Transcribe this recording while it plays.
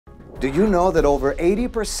Do you know that over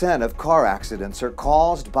 80% of car accidents are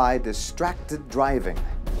caused by distracted driving?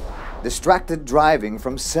 Distracted driving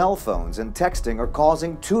from cell phones and texting are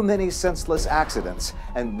causing too many senseless accidents,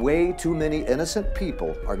 and way too many innocent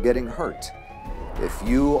people are getting hurt. If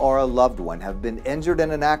you or a loved one have been injured in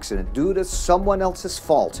an accident due to someone else's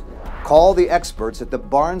fault, call the experts at the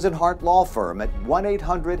Barnes & Hart Law Firm at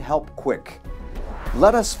 1-800-HELP-QUICK.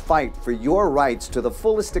 Let us fight for your rights to the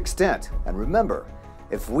fullest extent, and remember,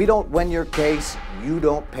 if we don't win your case, you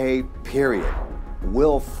don't pay, period.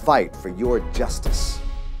 We'll fight for your justice.